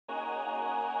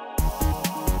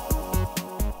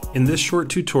In this short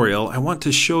tutorial, I want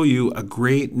to show you a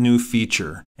great new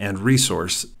feature and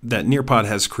resource that Nearpod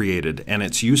has created, and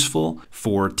it's useful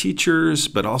for teachers,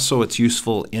 but also it's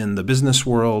useful in the business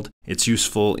world, it's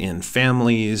useful in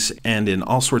families, and in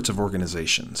all sorts of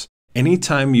organizations.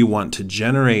 Anytime you want to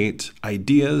generate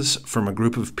ideas from a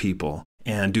group of people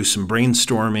and do some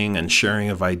brainstorming and sharing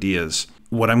of ideas,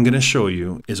 what I'm going to show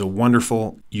you is a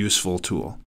wonderful, useful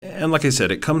tool. And like I said,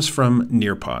 it comes from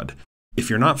Nearpod. If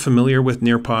you're not familiar with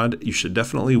Nearpod, you should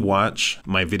definitely watch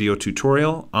my video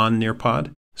tutorial on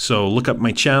Nearpod. So look up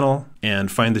my channel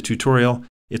and find the tutorial.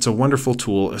 It's a wonderful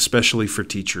tool, especially for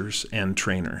teachers and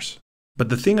trainers. But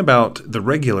the thing about the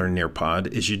regular Nearpod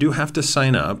is you do have to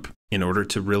sign up in order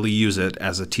to really use it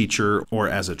as a teacher or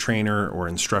as a trainer or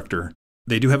instructor.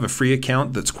 They do have a free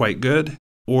account that's quite good,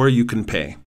 or you can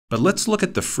pay. But let's look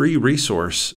at the free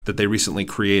resource that they recently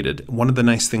created. One of the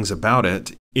nice things about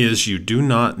it is you do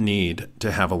not need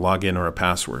to have a login or a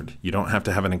password. You don't have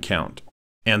to have an account.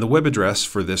 And the web address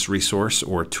for this resource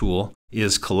or tool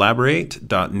is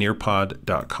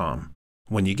collaborate.nearpod.com.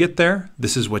 When you get there,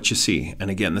 this is what you see. And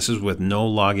again, this is with no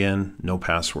login, no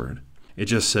password. It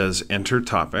just says enter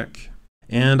topic.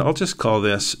 And I'll just call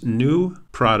this new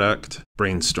product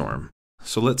brainstorm.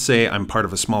 So let's say I'm part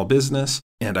of a small business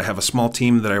and I have a small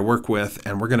team that I work with,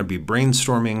 and we're going to be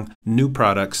brainstorming new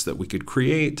products that we could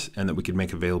create and that we could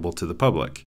make available to the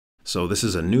public. So this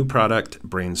is a new product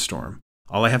brainstorm.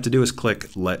 All I have to do is click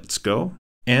Let's Go,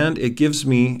 and it gives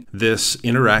me this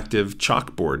interactive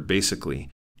chalkboard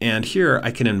basically. And here I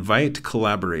can invite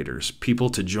collaborators, people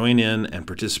to join in and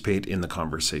participate in the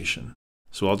conversation.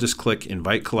 So I'll just click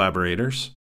Invite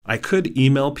Collaborators. I could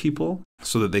email people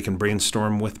so that they can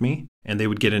brainstorm with me and they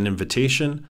would get an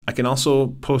invitation. I can also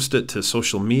post it to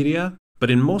social media,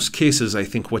 but in most cases I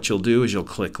think what you'll do is you'll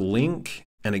click link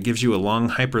and it gives you a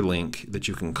long hyperlink that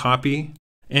you can copy,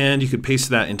 and you could paste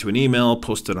that into an email,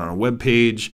 post it on a web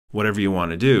page, whatever you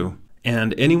want to do.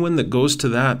 And anyone that goes to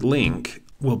that link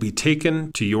will be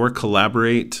taken to your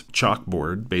Collaborate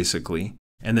chalkboard basically,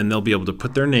 and then they'll be able to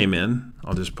put their name in.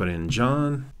 I'll just put in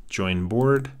John, join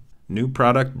board, new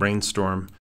product brainstorm.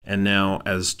 And now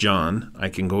as John, I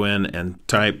can go in and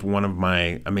type one of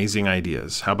my amazing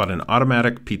ideas. How about an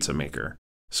automatic pizza maker?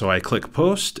 So I click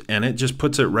post and it just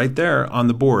puts it right there on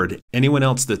the board. Anyone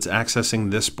else that's accessing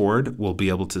this board will be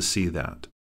able to see that.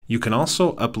 You can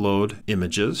also upload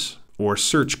images or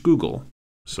search Google.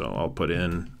 So I'll put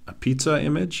in a pizza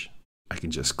image. I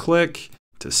can just click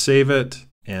to save it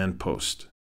and post.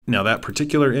 Now that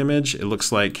particular image, it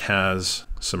looks like has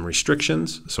some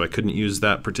restrictions, so I couldn't use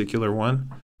that particular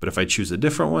one. But if I choose a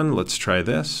different one, let's try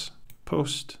this,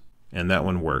 post, and that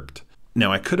one worked.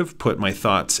 Now I could have put my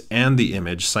thoughts and the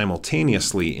image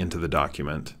simultaneously into the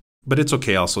document, but it's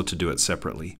okay also to do it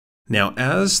separately. Now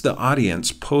as the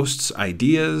audience posts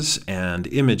ideas and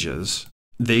images,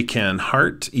 they can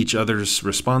heart each other's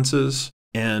responses,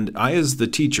 and I as the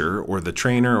teacher or the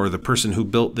trainer or the person who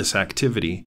built this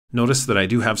activity, notice that I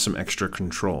do have some extra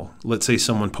control. Let's say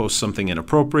someone posts something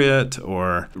inappropriate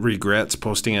or regrets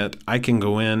posting it. I can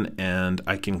go in and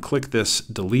I can click this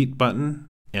delete button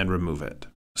and remove it.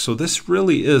 So this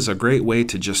really is a great way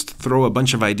to just throw a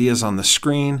bunch of ideas on the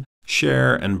screen,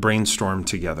 share, and brainstorm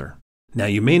together. Now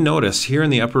you may notice here in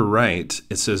the upper right,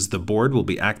 it says the board will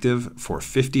be active for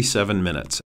 57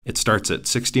 minutes. It starts at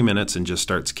 60 minutes and just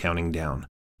starts counting down.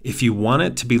 If you want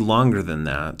it to be longer than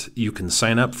that, you can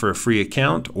sign up for a free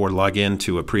account or log in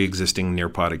to a pre-existing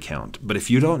Nearpod account. But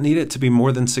if you don't need it to be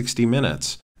more than 60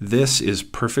 minutes, this is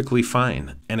perfectly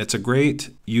fine. And it's a great,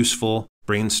 useful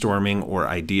brainstorming or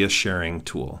idea sharing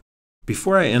tool.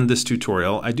 Before I end this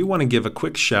tutorial, I do want to give a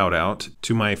quick shout out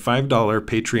to my $5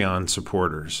 Patreon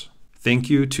supporters. Thank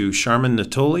you to Sharman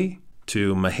Natoli,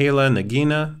 to Mahela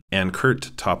Nagina, and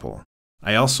Kurt Toppel.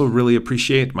 I also really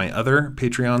appreciate my other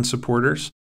Patreon supporters.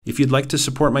 If you'd like to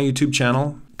support my YouTube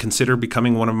channel, consider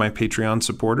becoming one of my Patreon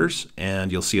supporters,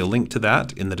 and you'll see a link to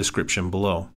that in the description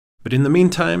below. But in the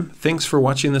meantime, thanks for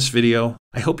watching this video.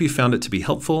 I hope you found it to be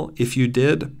helpful. If you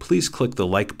did, please click the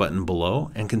like button below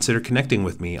and consider connecting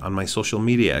with me on my social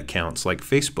media accounts like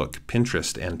Facebook,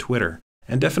 Pinterest, and Twitter.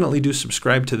 And definitely do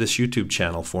subscribe to this YouTube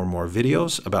channel for more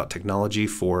videos about technology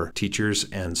for teachers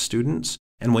and students.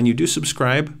 And when you do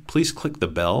subscribe, please click the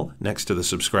bell next to the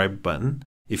subscribe button.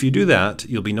 If you do that,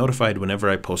 you'll be notified whenever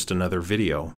I post another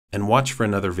video, and watch for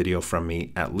another video from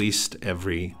me at least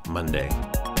every Monday.